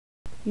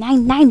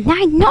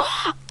999, no!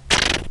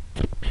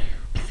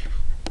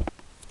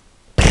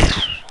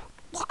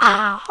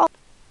 Ow!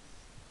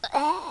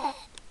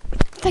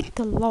 Thank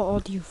the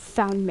Lord you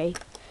found me.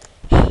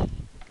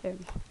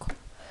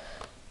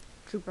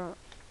 Trooper,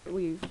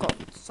 we've got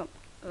some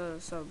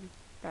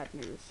bad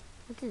news.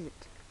 What is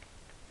it?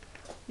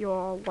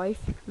 Your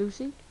wife,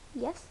 Lucy?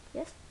 Yes,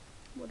 yes.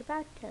 What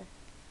about her?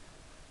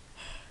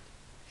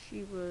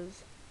 She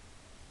was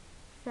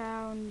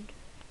found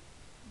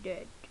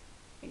dead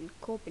in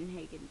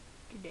Copenhagen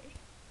today.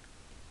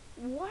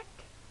 What?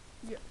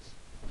 Yes.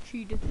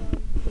 She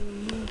decided to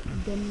move to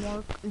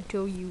Denmark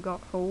until you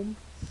got home.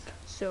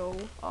 So,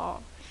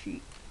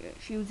 she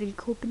was in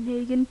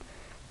Copenhagen,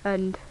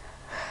 and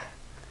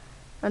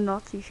a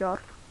Nazi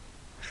shot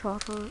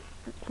her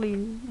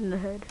clean in the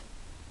head.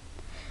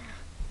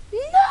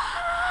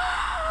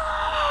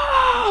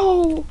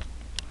 No!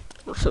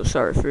 We're so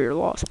sorry for your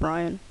loss,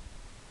 Brian.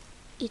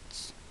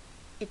 It's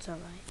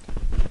alright.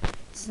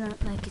 It's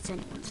not like it's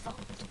anyone's fault.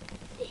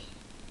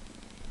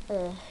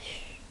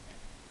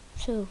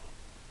 So,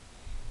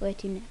 where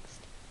to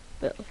next?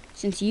 Well,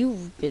 since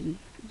you've been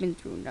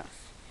through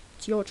enough,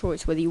 it's your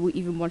choice whether you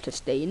even want to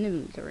stay in the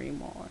military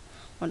anymore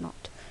or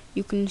not.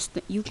 You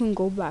can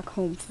go back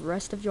home for the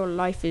rest of your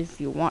life if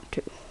you want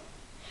to.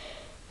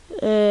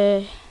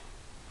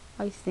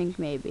 I think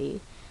maybe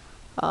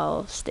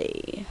I'll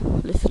stay a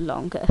little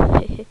longer.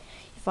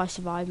 If I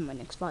survive my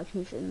next 5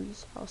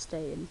 missions, I'll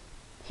stay in.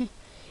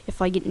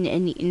 If I get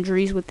any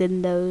injuries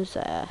within those,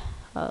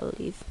 I'll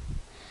leave.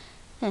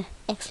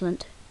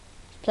 Excellent.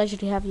 Pleasure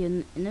to have you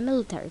in the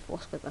military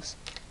force with us.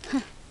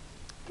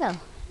 Well,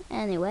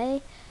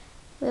 anyway,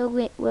 where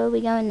are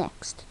we going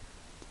next?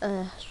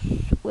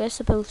 We're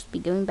supposed to be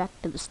going back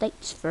to the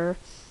States for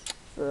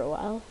a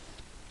while.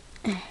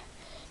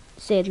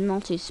 Say the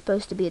Nazis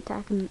supposed to be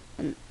attacking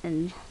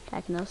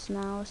us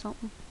now or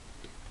something.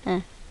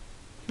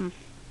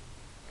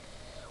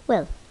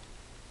 Well,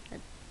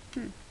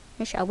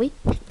 shall we?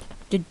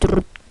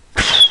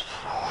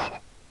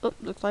 Oh,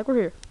 looks like we're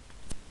here.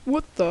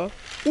 What the?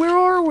 Where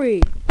are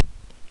we?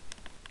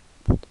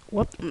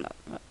 What?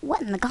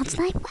 What in the God's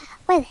name?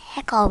 Where the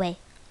heck are we?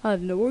 I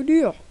have no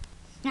idea.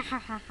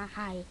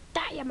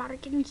 Die,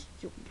 Americans!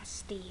 You must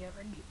stay here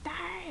and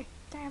die!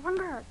 Die of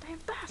hunger! Die of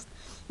thirst!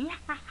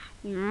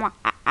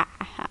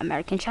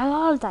 Americans shall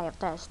all die of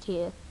thirst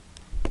here.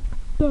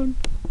 Done.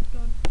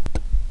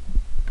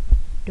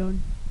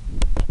 Done.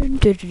 Dun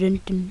dun dun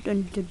dun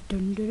dun dun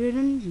dun dun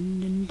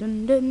dun dun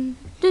dun dun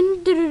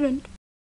dun dun dun.